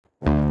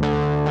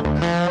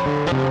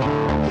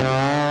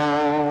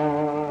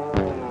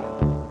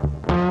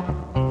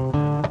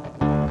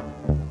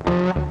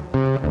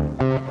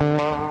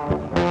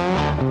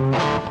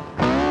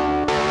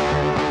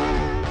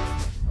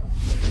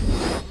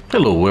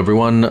Hello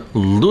everyone,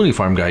 Looney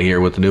Farm Guy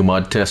here with the new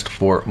mod test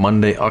for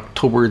Monday,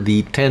 October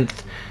the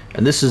 10th.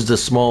 And this is the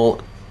small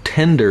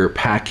tender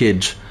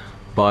package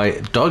by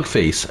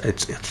Dogface.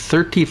 It's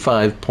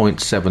 35.76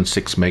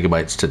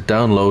 megabytes to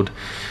download.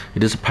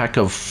 It is a pack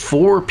of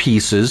 4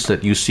 pieces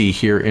that you see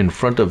here in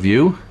front of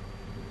you.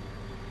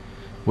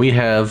 We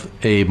have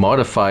a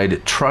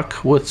modified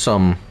truck with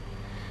some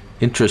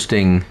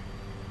interesting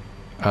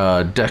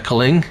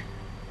decaling.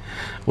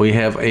 We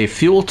have a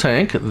fuel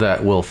tank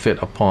that will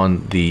fit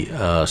upon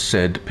the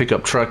said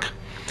pickup truck.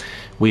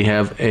 We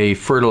have a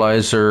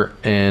fertilizer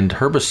and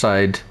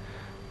herbicide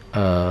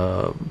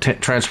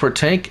transport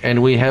tank,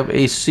 and we have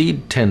a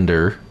seed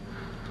tender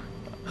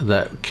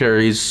that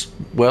carries,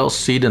 well,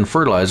 seed and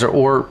fertilizer,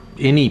 or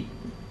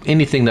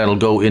anything that'll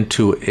go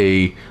into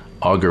a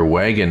auger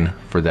wagon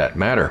for that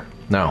matter.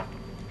 Now,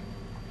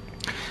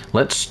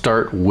 let's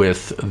start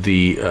with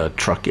the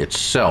truck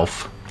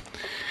itself.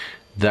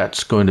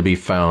 That's going to be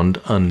found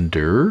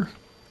under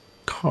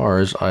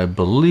cars, I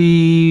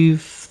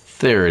believe.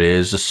 There it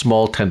is, a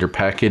small tender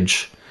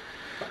package,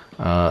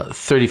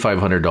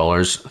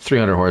 $3,500,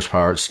 300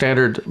 horsepower,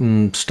 standard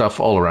stuff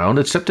all around,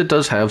 except it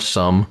does have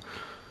some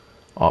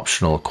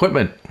optional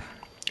equipment.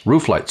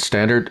 Roof lights,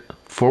 standard.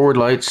 Forward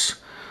lights,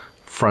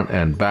 front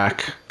and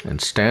back, and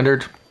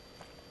standard.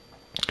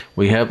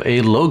 We have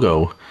a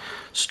logo,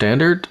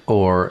 standard,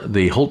 or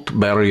the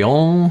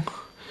Haute-Barillon,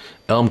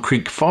 Elm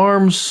Creek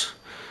Farms,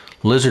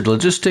 Lizard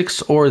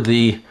Logistics, or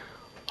the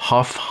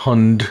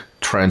Hofhund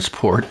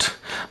Transport,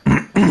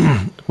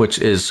 which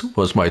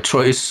was my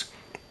choice.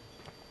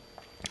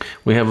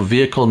 We have a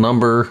vehicle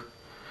number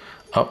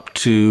up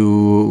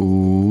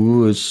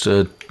to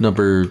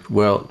number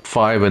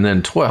 5 and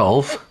then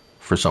 12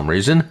 for some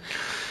reason.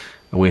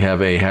 We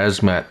have a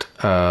hazmat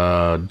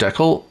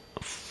decal,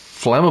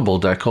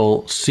 flammable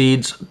decal,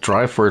 seeds,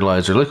 dry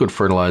fertilizer, liquid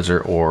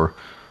fertilizer, or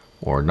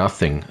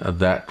nothing.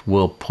 That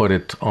will put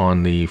it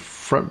on the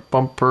front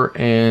bumper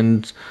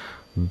and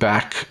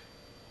back,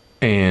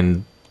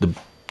 and the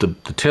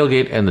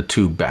tailgate and the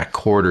 2 back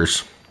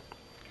quarters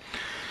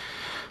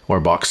or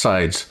box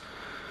sides.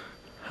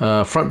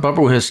 Front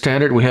bumper has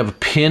standard. We have a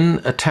pin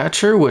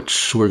attacher,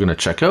 which we're going to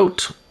check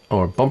out,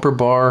 or bumper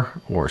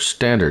bar, or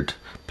standard.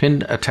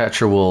 Pin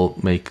attacher will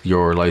make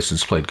your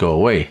license plate go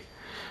away.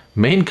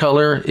 Main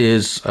color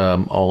is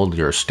all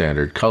your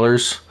standard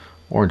colors.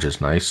 Orange is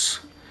nice.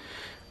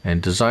 And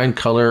design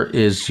color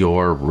is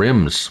your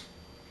rims.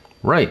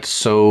 Right,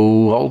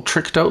 so all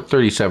tricked out,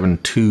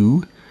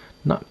 37.2.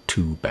 Not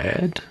too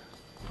bad.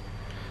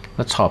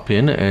 Let's hop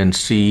in and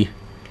see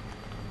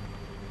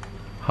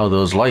how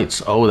those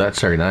lights. Oh, that's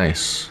very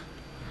nice.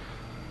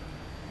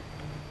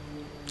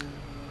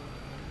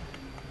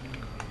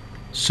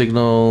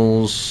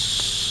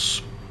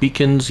 Signals,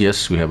 beacons.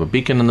 Yes, we have a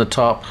beacon in the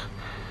top.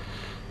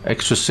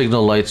 Extra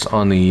signal lights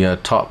on the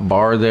top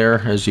bar there,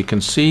 as you can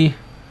see.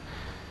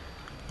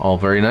 All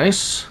very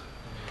nice.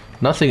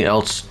 Nothing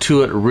else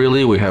to it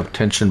really. We have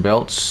tension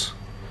belts.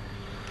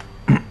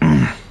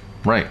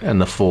 Right, and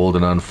the fold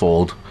and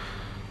unfold.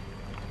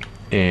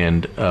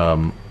 And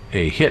a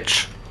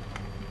hitch.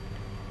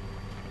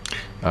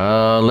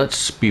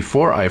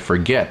 Before I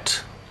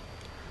forget,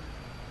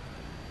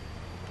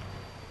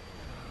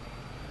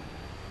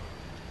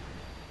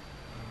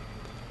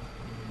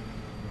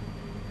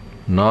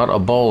 not a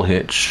ball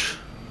hitch.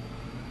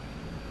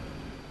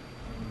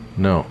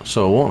 No,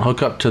 so it won't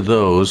hook up to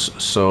those,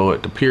 so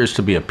it appears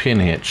to be a pin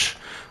hitch,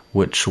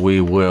 which we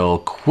will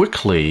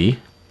quickly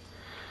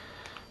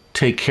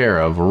take care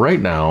of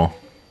right now.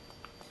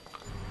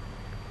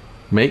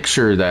 Make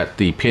sure that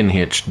the pin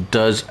hitch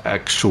does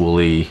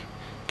actually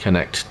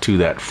connect to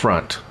that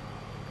front.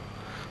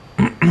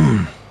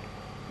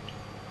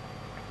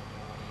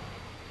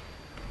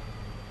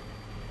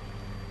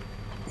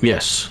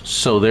 Yes,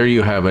 so there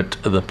you have it,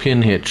 the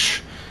pin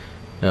hitch.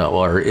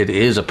 Or it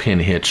is a pin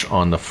hitch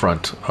on the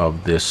front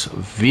of this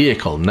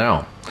vehicle.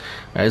 Now,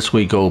 as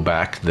we go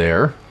back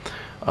there,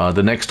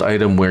 the next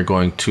item we're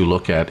going to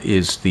look at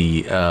is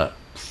the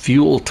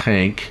fuel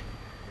tank.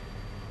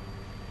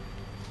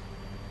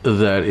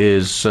 That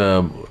is,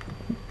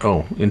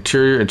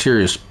 interior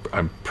is,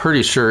 I'm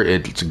pretty sure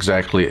it's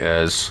exactly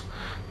as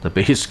the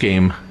base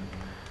game.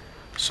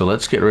 So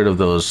let's get rid of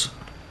those.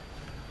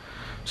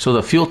 So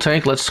the fuel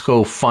tank, let's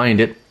go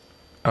find it.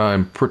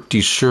 I'm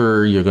pretty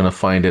sure you're gonna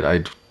find it.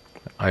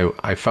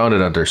 I found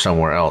it under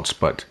somewhere else,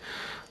 but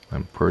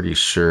I'm pretty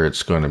sure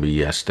it's going to be,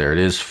 yes, there it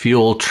is.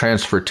 Fuel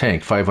transfer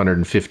tank,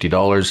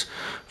 $550,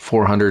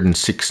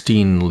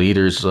 416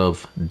 liters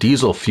of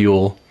diesel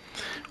fuel.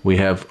 We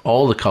have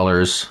all the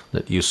colors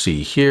that you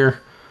see here,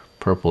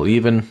 purple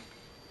even,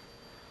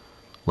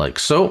 like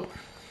so.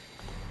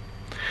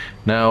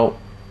 Now,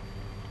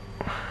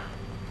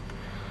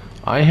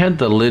 I had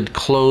the lid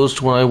closed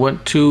when I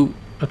went to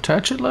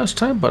attach it last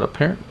time, but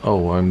apparently,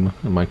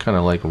 am I kind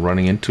of like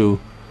running into?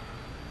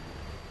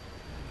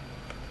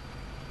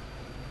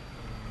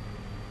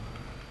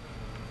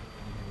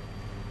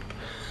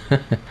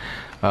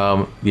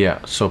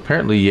 Yeah, so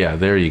apparently, yeah,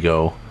 there you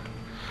go.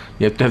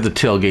 You have to have the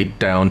tailgate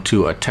down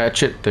to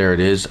attach it. There it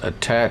is,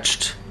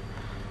 attached.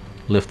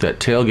 Lift that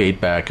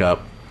tailgate back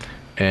up,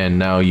 and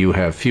now you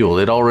have fuel.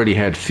 It already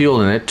had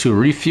fuel in it. To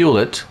refuel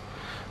it,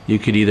 you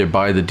could either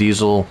buy the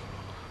diesel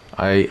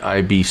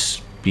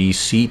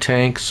IBC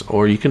tanks,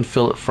 or you can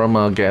fill it from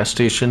a gas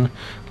station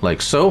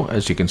like so,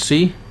 as you can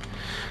see.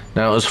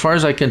 Now, as far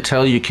as I can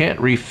tell, you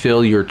can't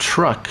refill your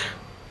truck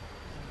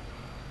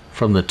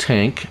from the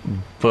tank,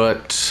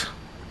 but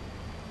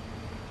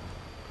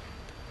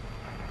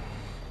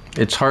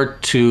it's hard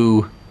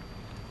to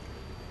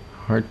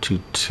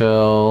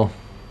tell.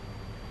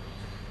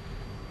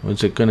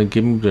 Was it going to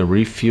give me the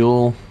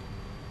refuel?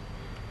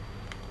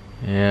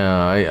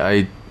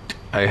 Yeah,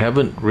 I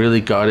haven't really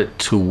got it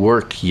to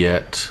work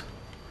yet,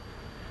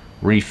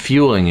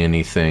 refueling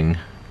anything,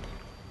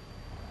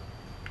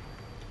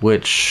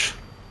 which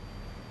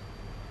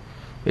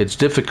it's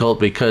difficult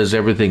because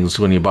everything's,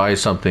 when you buy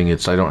something,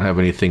 it's, I don't have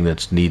anything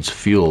that needs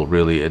fuel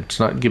really. It's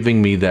not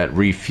giving me that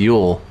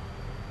refuel.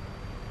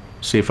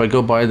 See, if I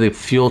go buy the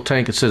fuel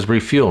tank, it says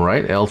refuel,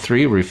 right?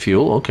 L3,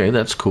 refuel. Okay,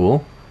 that's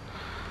cool.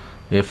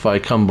 If I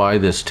come by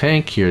this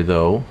tank here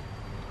though,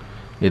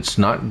 it's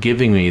not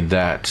giving me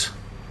that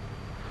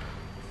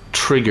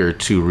trigger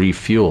to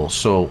refuel.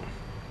 So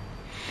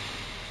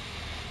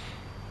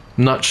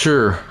not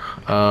sure.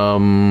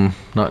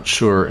 Not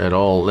sure at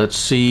all. Let's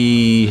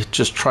see,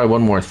 just try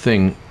one more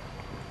thing.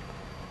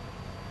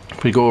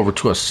 If we go over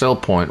to a sell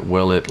point,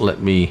 will it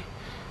let me,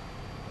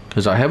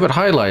 because I have it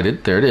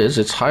highlighted. There it is,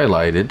 it's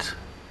highlighted.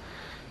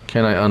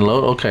 Can I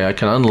unload? Okay, I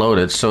can unload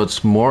it. So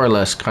it's more or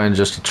less kind of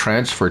just a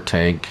transfer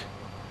tank.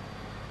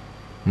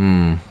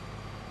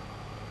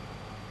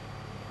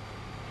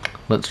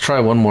 Let's try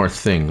one more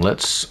thing.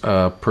 Let's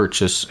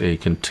purchase a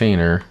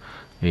container,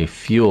 a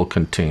fuel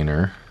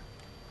container,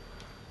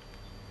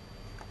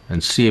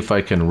 and see if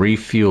I can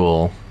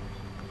refuel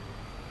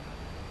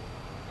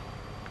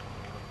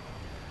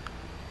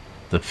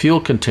the fuel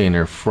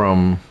container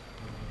from,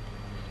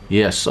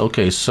 yes,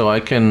 okay, so I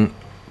can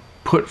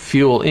put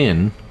fuel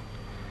in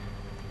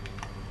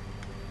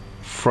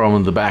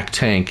from the back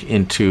tank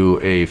into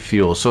a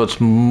fuel. So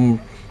it's, you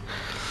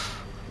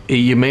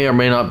may or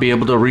may not be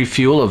able to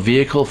refuel a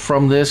vehicle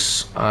from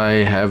this. I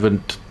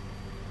haven't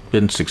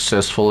been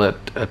successful at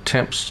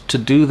attempts to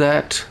do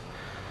that,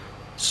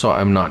 so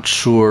I'm not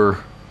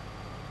sure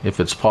if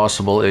it's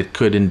possible. It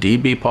could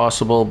indeed be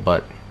possible,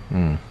 but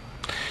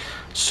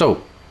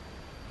so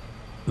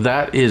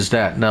that is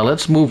that. Now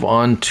let's move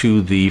on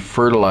to the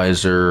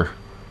fertilizer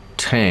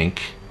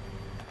tank,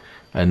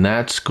 and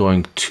that's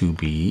going to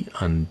be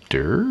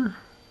under,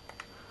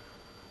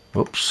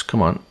 whoops,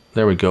 come on,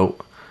 there we go.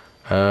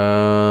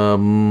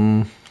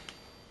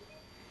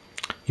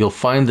 You'll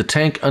find the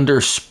tank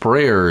under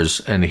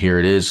sprayers, and here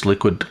it is,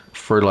 liquid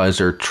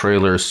fertilizer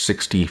trailer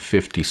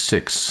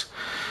 6056,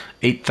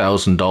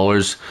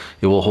 $8,000.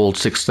 It will hold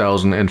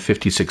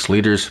 6,056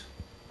 liters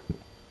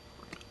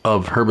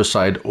of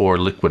herbicide or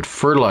liquid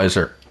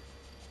fertilizer.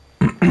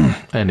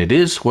 And it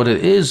is what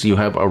it is. You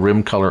have a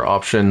rim color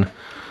option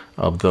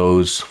of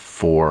those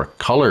 4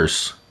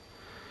 colors.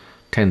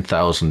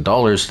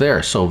 $10,000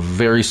 there. So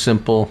very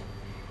simple.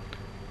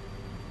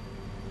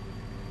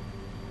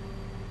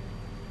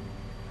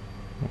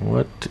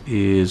 What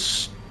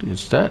is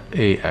that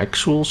a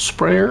actual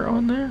sprayer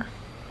on there?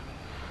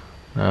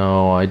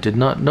 No, I did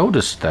not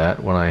notice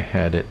that when I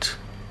had it.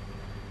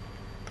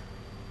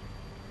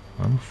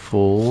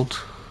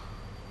 Unfold.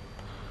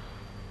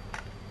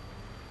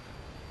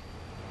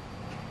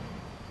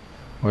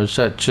 Or is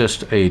that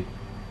just a,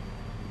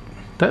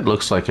 that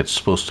looks like it's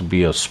supposed to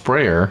be a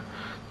sprayer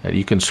that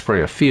you can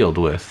spray a field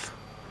with.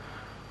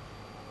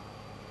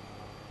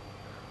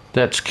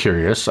 That's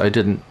curious. I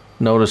didn't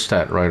notice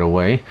that right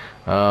away.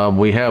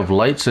 We have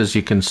lights, as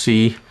you can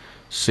see,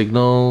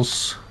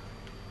 signals.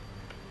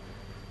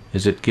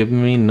 Is it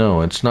giving me?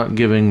 No, it's not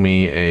giving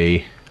me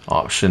a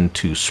option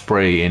to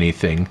spray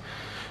anything.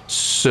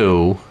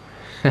 So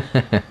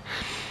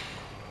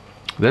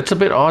that's a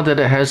bit odd that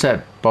it has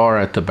that bar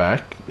at the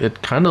back.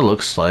 It kind of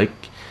looks like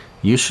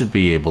you should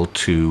be able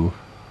to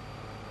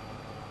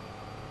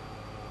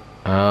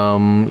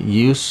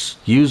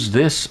use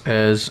this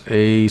as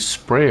a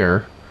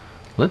sprayer.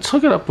 Let's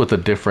hook it up with a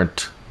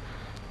different,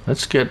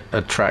 let's get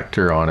a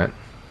tractor on it.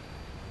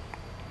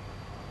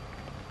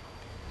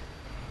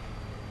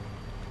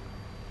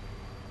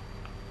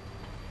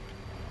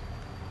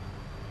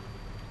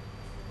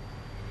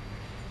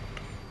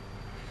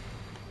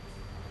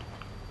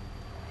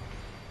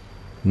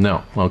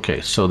 No,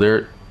 okay, so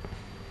there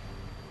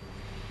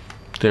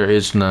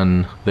is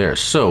none there.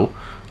 So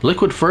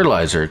liquid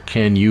fertilizer,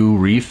 can you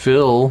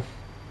refill?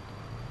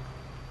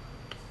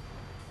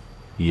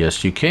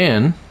 Yes, you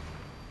can.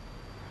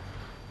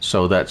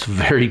 So that's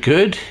very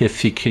good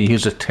if you can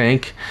use a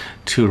tank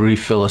to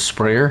refill a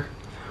sprayer.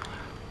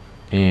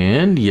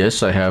 And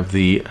yes, I have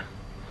the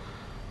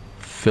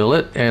fill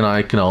it, and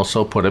I can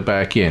also put it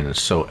back in.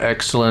 So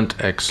excellent,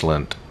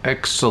 excellent,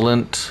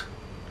 excellent.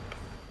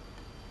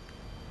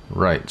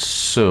 Right,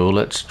 so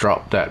let's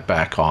drop that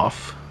back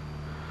off.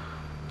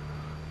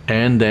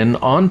 And then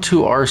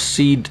onto our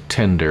seed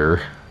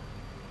tender.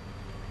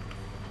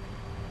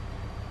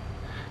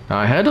 Now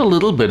I had a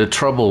little bit of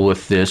trouble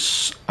with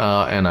this,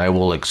 and I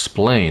will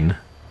explain.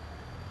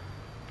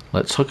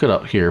 Let's hook it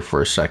up here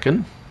for a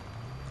second.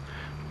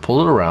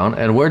 Pull it around,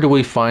 and where do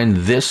we find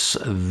this?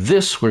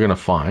 This we're going to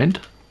find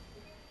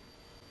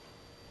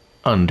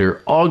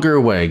under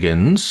auger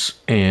wagons,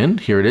 and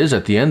here it is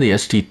at the end, the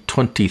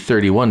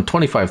ST2031,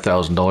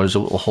 $25,000. It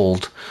will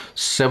hold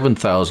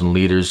 7,000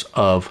 liters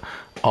of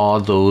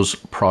all those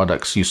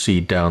products you see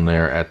down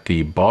there at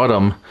the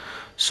bottom.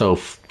 So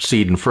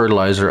seed and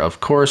fertilizer, of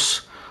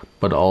course,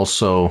 but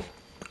also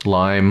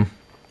lime,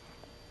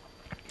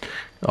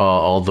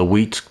 all the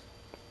wheat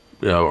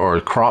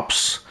or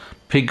crops,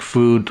 pig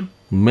food,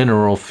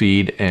 mineral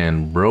feed,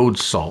 and road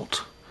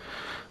salt.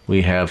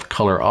 We have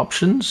color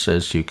options,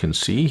 as you can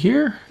see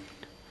here.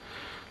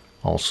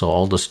 Also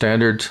all the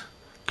standard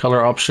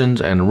color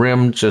options, and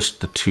rim,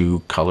 just the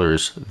two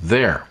colors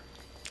there.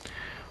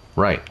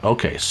 Right,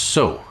 okay,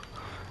 so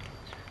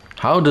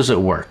how does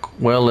it work?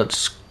 Well,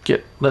 let's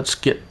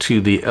get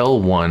to the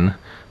L1,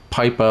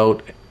 pipe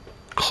out,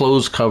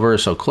 close cover.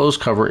 So close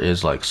cover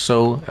is like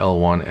so,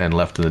 L1 and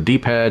left in the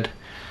D-pad.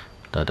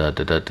 Da da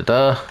da da da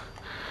da.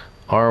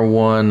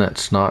 R1,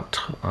 that's not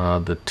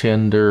the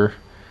tender,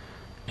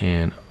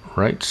 and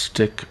right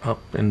stick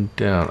up and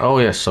down. Oh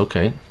yes,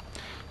 okay.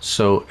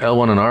 So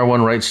L1 and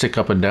R1, right stick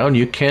up and down.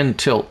 You can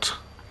tilt,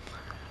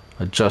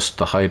 adjust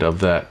the height of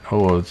that.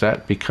 Oh, is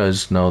that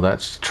because, no,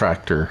 that's the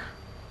tractor.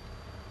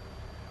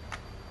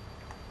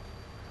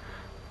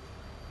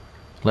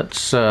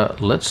 Let's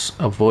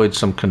avoid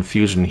some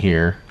confusion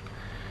here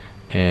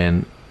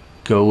and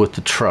go with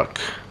the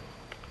truck.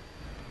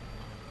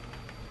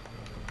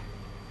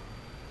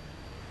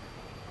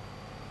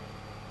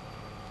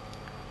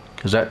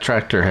 Because that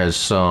tractor has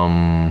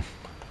some,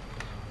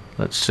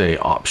 let's say,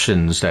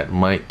 options that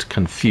might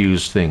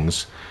confuse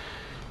things.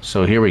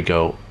 So here we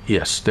go.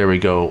 Yes, there we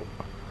go.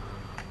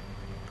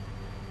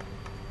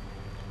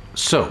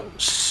 So,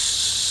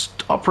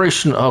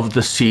 operation of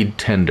the seed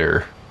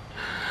tender.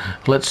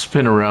 Let's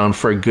spin around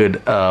for a good,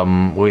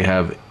 we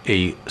have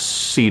a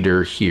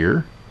seeder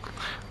here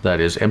that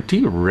is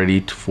empty,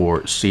 ready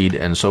for seed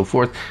and so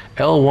forth.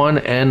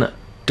 L1 and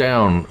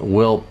down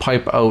will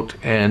pipe out,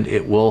 and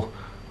it will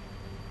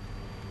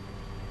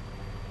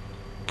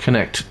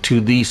connect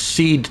to the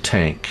seed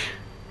tank.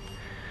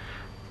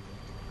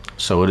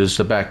 So it is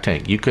the back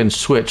tank. You can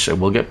switch, and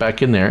we'll get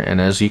back in there,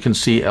 and as you can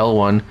see,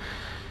 L1,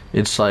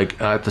 it's like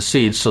at the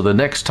seeds, so the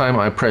next time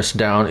I press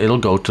down, it'll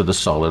go to the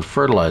solid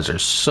fertilizer.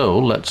 So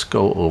let's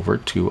go over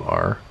to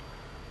our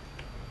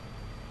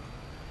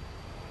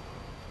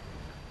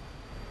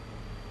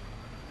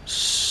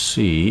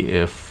see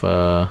if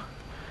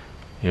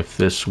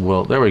this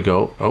will, there we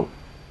go. Oh,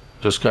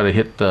 just got to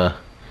hit the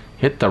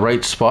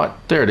right spot.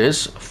 There it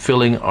is,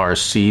 filling our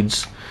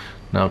seeds.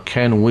 Now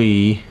can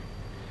we,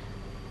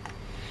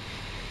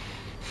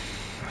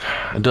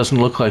 it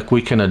doesn't look like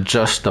we can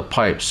adjust the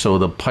pipe, so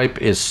the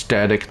pipe is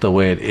static the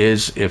way it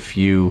is. If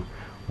you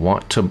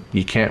want to,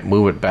 you can't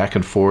move it back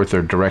and forth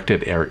or direct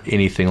it or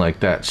anything like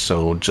that,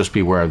 so just be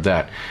aware of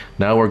that.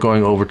 Now we're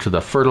going over to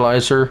the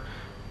fertilizer.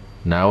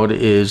 Now it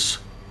is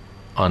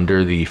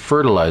under the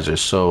fertilizer,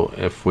 so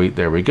if we,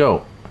 there we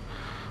go.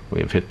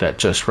 We have hit that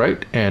just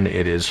right, and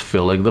it is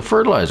filling the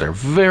fertilizer.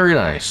 Very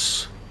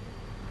nice.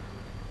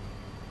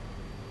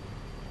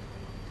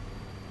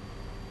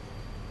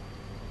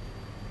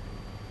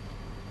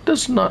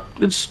 Does not,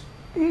 it's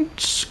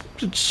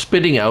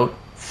spitting out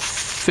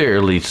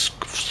fairly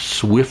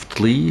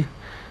swiftly,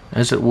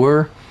 as it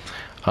were.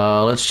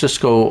 Let's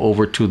just go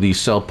over to the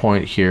cell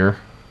point here.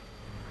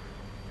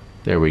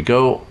 There we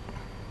go.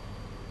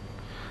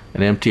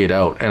 And empty it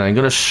out. And I'm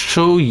going to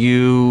show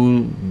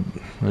you,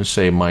 let's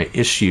say, my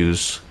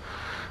issues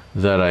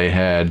that I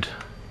had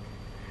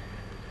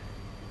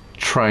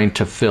trying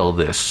to fill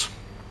this.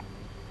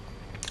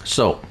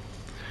 So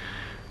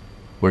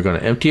we're going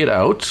to empty it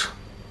out.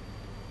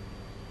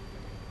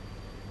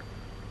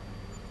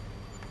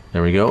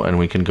 There we go, and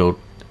we can go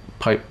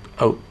pipe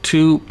out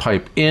to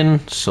pipe in,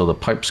 so the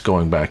pipe's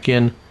going back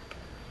in.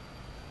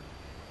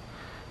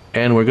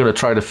 And we're going to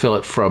try to fill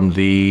it from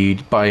the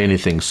buy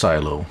anything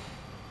silo.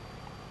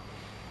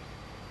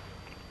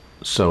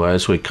 So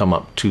as we come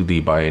up to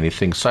the buy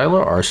anything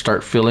silo, our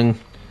start filling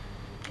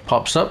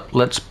pops up.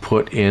 Let's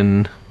put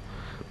in,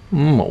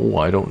 oh,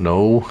 I don't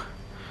know.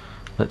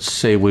 Let's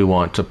say we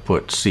want to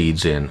put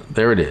seeds in.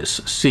 There it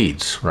is,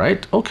 seeds,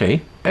 right?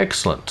 Okay,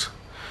 excellent.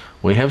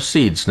 We have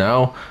seeds.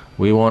 Now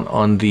we want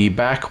on the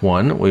back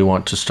one, we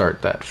want to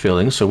start that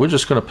filling. So we're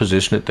just going to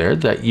position it there.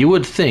 That you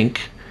would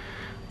think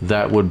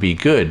that would be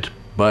good,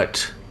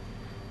 but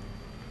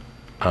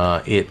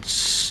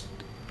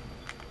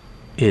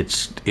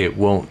it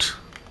won't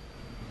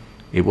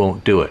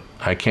do it.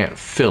 I can't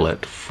fill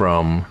it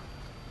from,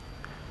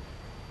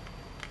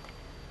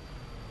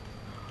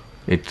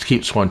 it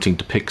keeps wanting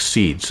to pick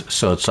seeds.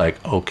 So it's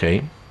like,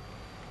 okay.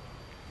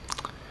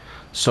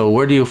 So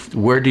where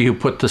do you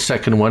put the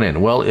second one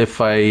in? Well,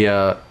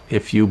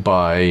 if you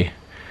buy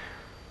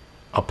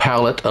a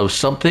pallet of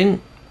something,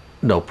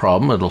 no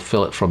problem, it'll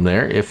fill it from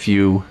there. If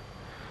you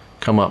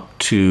come up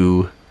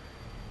to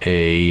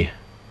a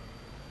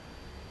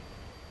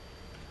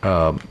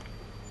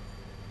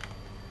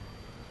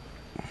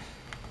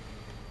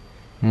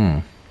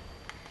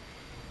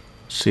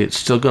see, it's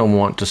still going to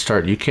want to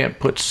start. You can't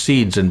put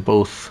seeds in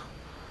both.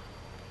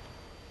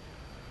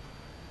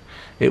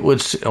 It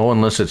would, oh,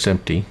 unless it's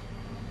empty.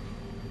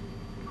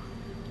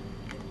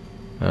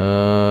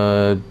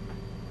 No,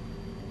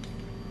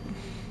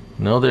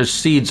 there's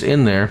seeds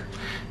in there.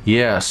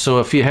 Yeah, so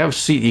if you have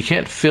seed, you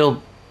can't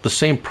fill the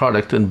same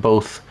product in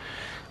both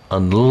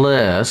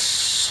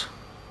unless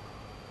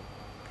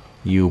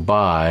you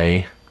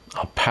buy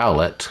a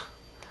pallet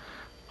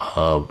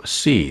of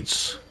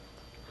seeds.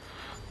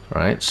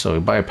 All right, so you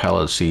buy a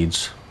pallet of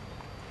seeds.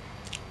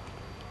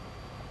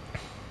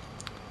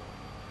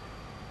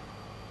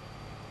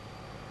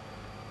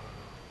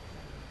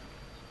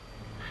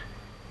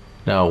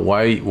 Now,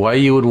 why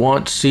you would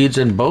want seeds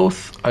in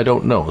both, I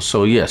don't know.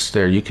 So yes,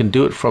 there, you can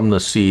do it from the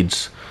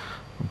seeds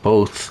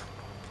both.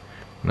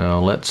 Now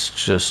let's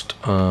just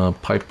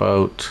pipe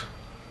out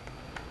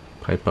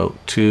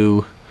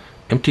 2,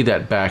 empty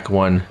that back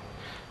one,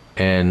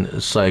 and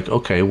it's like,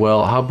 okay,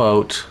 well, how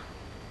about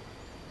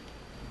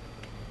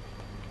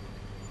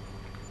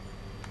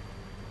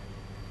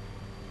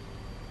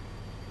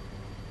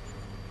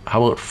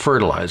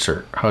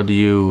fertilizer? How do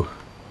you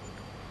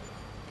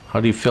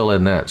fill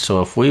in that?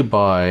 So if we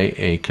buy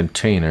a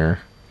container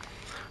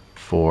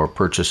for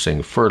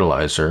purchasing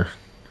fertilizer,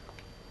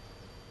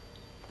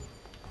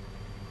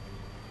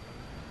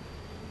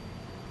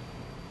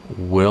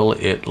 will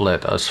it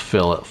let us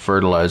fill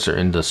fertilizer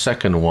in the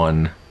second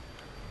one?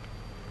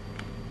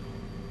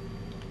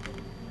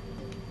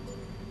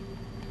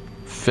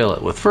 Fill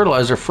it with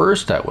fertilizer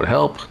first, that would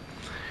help.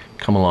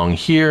 Come along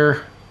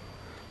here,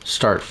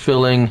 start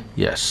filling.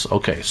 Yes,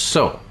 okay,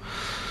 so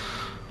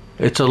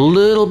it's a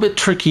little bit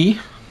tricky,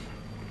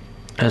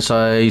 as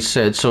I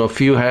said. So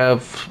if you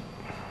have,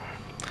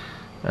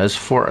 as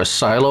for a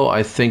silo,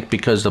 I think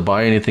because the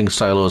buy anything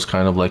silo is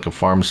kind of like a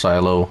farm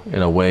silo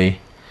in a way,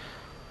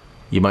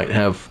 you might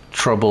have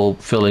trouble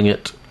filling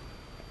it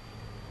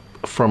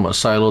from a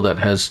silo that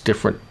has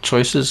different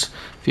choices.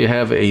 If you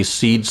have a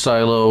seed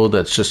silo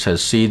that just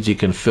has seeds, you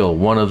can fill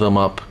one of them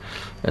up,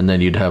 and then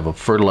you'd have a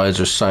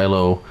fertilizer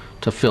silo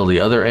to fill the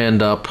other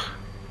end up.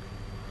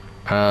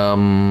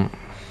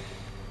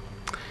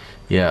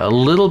 Yeah, a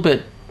little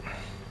bit,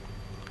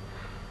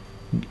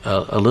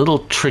 a little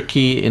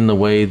tricky in the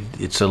way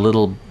it's a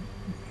little,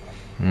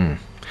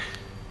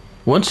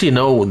 once you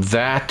know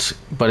that,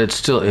 but it's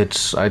still,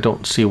 I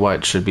don't see why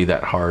it should be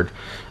that hard.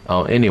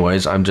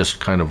 Anyways, I'm just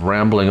kind of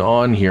rambling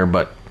on here,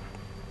 but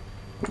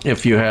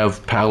if you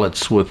have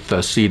pallets with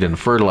seed and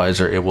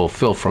fertilizer, it will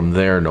fill from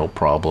there, no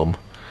problem.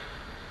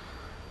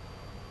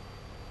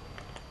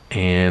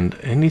 And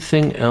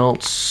anything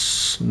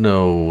else?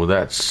 No,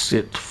 that's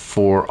it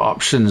for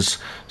options.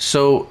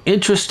 So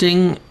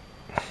interesting.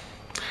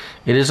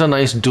 It is a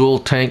nice dual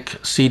tank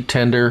seed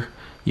tender.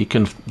 You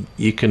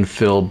can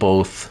fill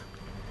both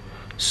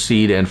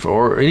seed and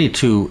or any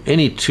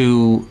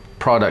two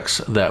products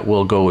that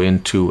will go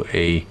into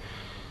a,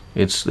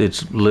 it's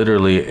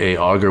literally a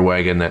auger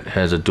wagon that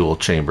has a dual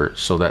chamber.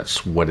 So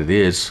that's what it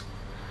is.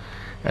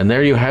 And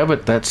there you have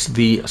it. That's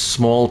the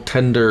small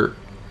tender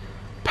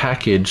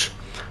package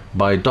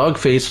by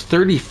Dogface,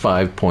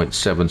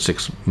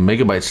 35.76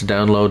 megabytes to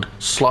download.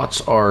 Slots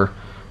are,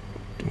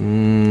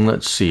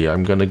 let's see,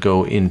 I'm going to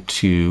go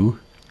into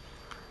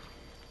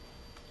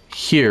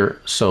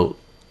here. So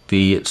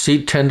the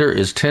seed tender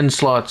is 10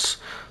 slots,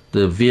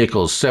 the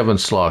vehicle is 7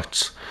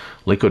 slots,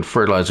 liquid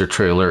fertilizer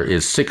trailer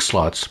is 6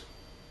 slots,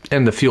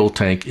 and the fuel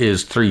tank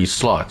is 3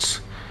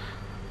 slots.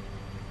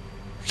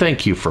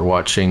 Thank you for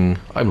watching.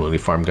 I'm Looney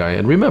Farm Guy,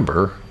 and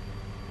remember,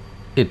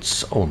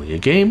 it's only a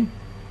game.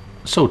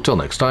 So till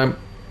next time,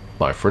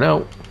 bye for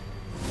now.